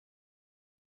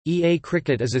EA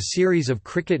Cricket is a series of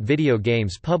cricket video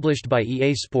games published by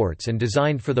EA Sports and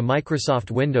designed for the Microsoft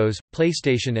Windows,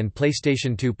 PlayStation and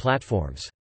PlayStation 2 platforms.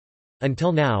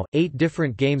 Until now, 8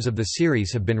 different games of the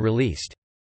series have been released.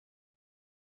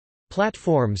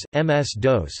 Platforms: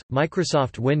 MS-DOS,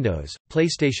 Microsoft Windows,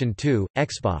 PlayStation 2,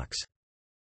 Xbox.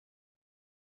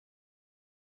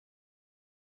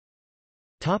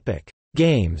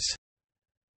 Games.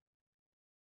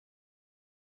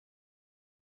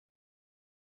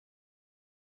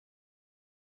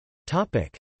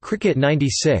 Cricket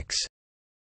 96.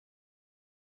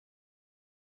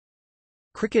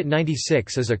 Cricket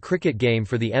 96 is a cricket game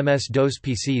for the MS-DOS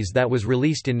PCs that was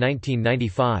released in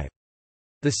 1995.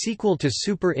 The sequel to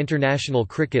Super International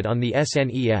Cricket on the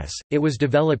SNES, it was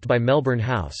developed by Melbourne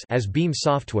House as Beam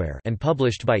Software and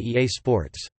published by EA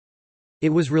Sports. It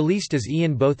was released as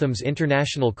Ian Botham's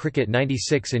International Cricket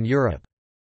 96 in Europe.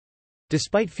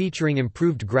 Despite featuring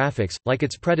improved graphics, like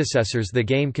its predecessors, the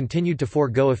game continued to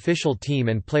forego official team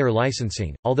and player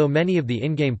licensing, although many of the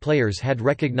in-game players had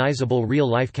recognizable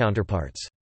real-life counterparts.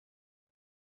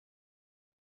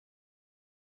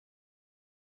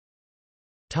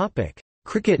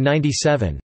 Cricket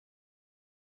 97.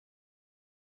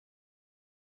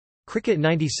 Cricket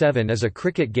 97 is a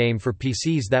cricket game for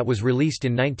PCs that was released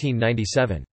in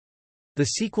 1997. The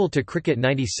sequel to Cricket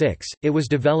 96, it was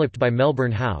developed by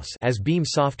Melbourne House as Beam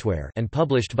Software and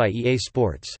published by EA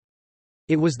Sports.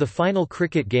 It was the final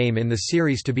cricket game in the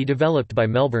series to be developed by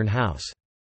Melbourne House.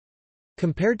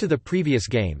 Compared to the previous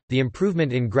game, the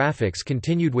improvement in graphics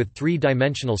continued with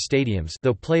three-dimensional stadiums,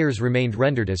 though players remained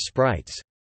rendered as sprites.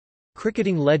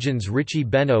 Cricketing legends Richie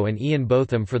Benaud and Ian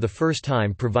Botham for the first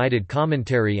time provided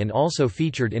commentary and also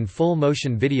featured in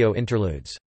full-motion video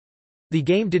interludes. The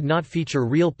game did not feature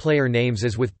real player names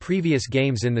as with previous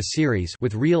games in the series,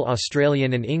 with real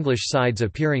Australian and English sides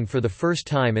appearing for the first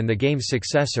time in the game's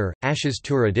successor, Ashes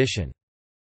Tour Edition.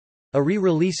 A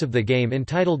re-release of the game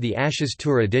entitled the Ashes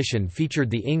Tour Edition featured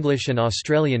the English and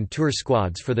Australian tour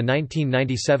squads for the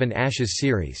 1997 Ashes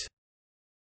series.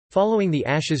 Following the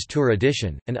Ashes Tour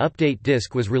Edition, an update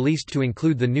disc was released to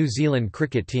include the New Zealand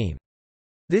cricket team.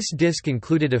 This disc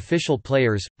included official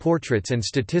players, portraits and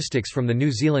statistics from the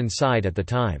New Zealand side at the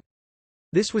time.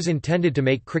 This was intended to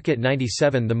make Cricket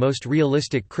 97 the most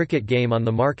realistic cricket game on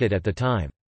the market at the time.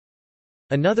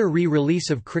 Another re-release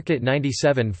of Cricket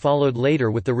 97 followed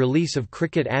later with the release of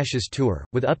Cricket Ashes Tour,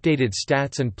 with updated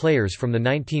stats and players from the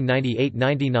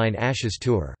 1998–99 Ashes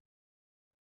Tour.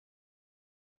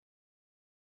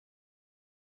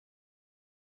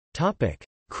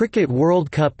 Cricket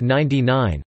World Cup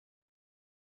 99.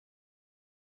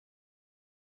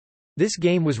 This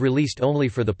game was released only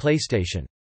for the PlayStation.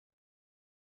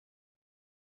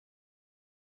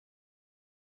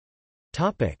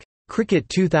 Cricket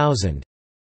 2000.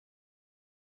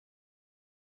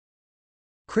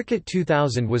 Cricket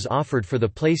 2000 was offered for the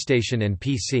PlayStation and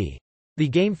PC. The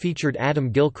game featured Adam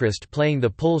Gilchrist playing the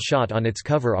pull shot on its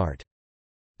cover art.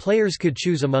 Players could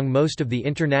choose among most of the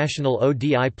international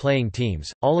ODI playing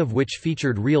teams, all of which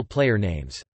featured real player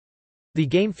names. The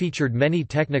game featured many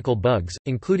technical bugs,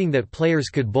 including that players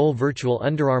could bowl virtual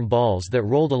underarm balls that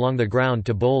rolled along the ground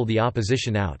to bowl the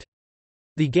opposition out.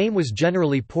 The game was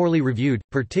generally poorly reviewed,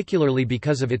 particularly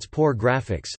because of its poor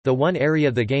graphics, though one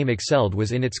area the game excelled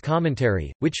was in its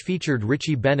commentary, which featured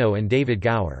Richie Benaud and David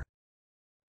Gower.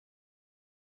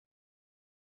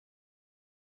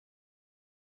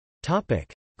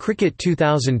 Cricket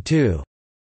 2002.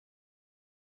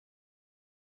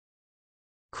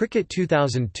 Cricket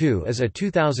 2002 is a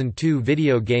 2002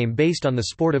 video game based on the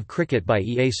sport of cricket by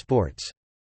EA Sports.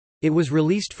 It was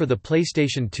released for the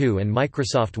PlayStation 2 and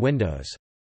Microsoft Windows.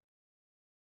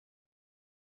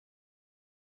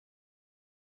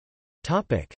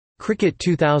 Cricket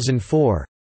 2004.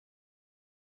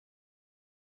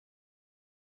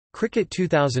 Cricket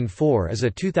 2004 is a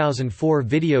 2004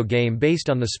 video game based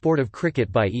on the sport of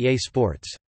cricket by EA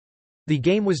Sports. The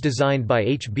game was designed by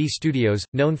HB Studios,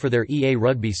 known for their EA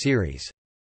Rugby series.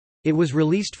 It was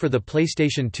released for the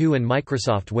PlayStation 2 and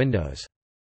Microsoft Windows.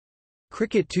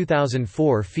 Cricket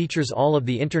 2004 features all of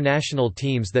the international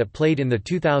teams that played in the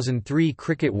 2003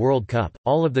 Cricket World Cup,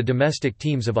 all of the domestic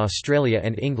teams of Australia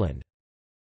and England.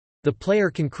 The player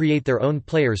can create their own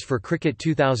players for Cricket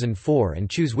 2004 and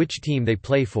choose which team they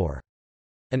play for.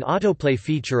 An autoplay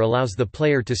feature allows the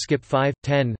player to skip 5,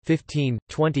 10, 15,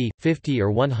 20, 50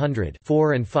 or 100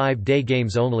 4- and 5-day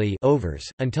games only overs,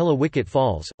 until a wicket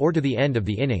falls, or to the end of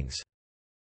the innings.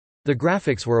 The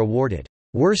graphics were awarded,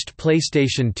 "Worst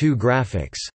PlayStation 2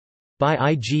 Graphics" by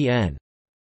IGN.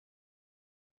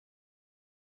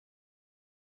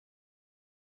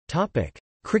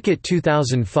 Cricket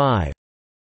 2005.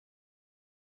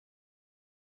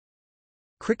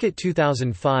 Cricket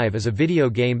 2005 is a video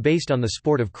game based on the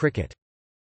sport of cricket.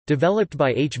 Developed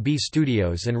by HB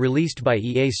Studios and released by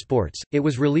EA Sports, it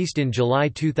was released in July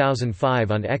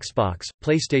 2005 on Xbox,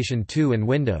 PlayStation 2 and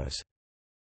Windows.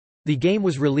 The game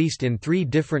was released in 3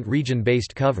 different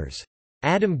region-based covers.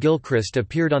 Adam Gilchrist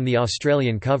appeared on the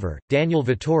Australian cover, Daniel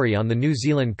Vittori on the New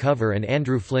Zealand cover and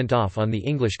Andrew Flintoff on the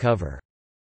English cover.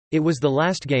 It was the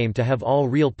last game to have all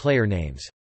real player names.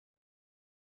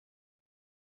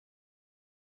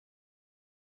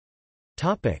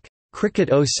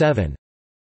 Cricket 07.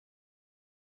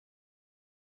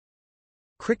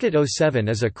 Cricket 07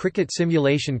 is a cricket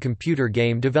simulation computer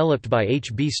game developed by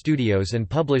HB Studios and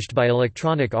published by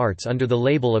Electronic Arts under the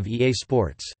label of EA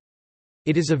Sports.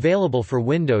 It is available for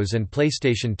Windows and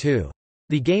PlayStation 2.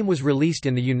 The game was released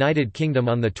in the United Kingdom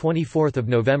on 24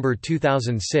 November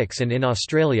 2006 and in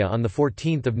Australia on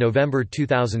 14 November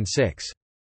 2006.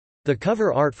 The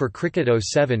cover art for Cricket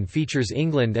 07 features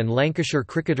England and Lancashire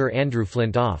cricketer Andrew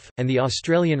Flintoff, and the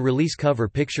Australian release cover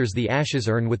pictures the Ashes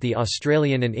urn with the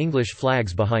Australian and English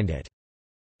flags behind it.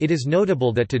 It is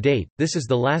notable that to date, this is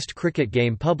the last cricket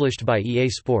game published by EA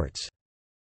Sports.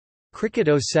 Cricket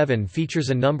 07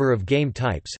 features a number of game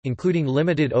types, including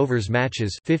limited overs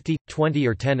matches 50, 20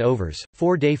 or 10 overs,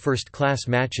 4-day first-class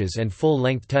matches and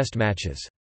full-length test matches.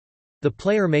 The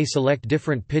player may select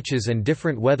different pitches and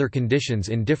different weather conditions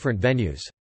in different venues.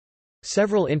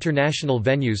 Several international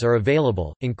venues are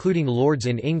available, including Lord's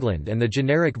in England and the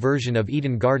generic version of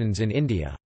Eden Gardens in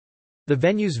India. The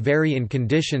venues vary in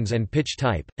conditions and pitch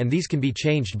type, and these can be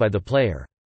changed by the player.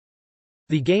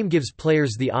 The game gives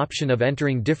players the option of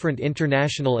entering different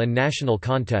international and national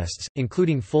contests,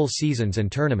 including full seasons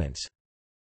and tournaments.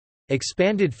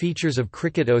 Expanded features of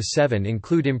Cricket 07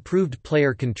 include improved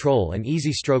player control and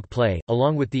easy stroke play,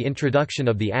 along with the introduction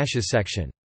of the Ashes section.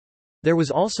 There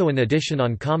was also an addition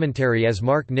on commentary as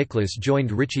Mark Nicholas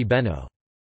joined Richie Benaud.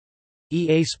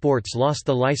 EA Sports lost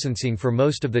the licensing for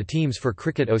most of the teams for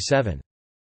Cricket 07.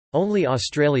 Only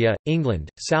Australia, England,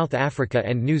 South Africa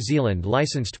and New Zealand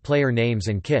licensed player names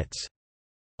and kits.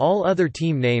 All other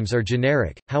team names are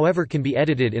generic, however can be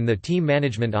edited in the team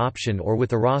management option or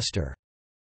with a roster.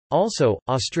 Also,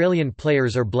 Australian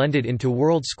players are blended into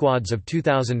world squads of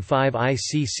 2005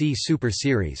 ICC Super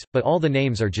Series, but all the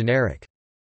names are generic.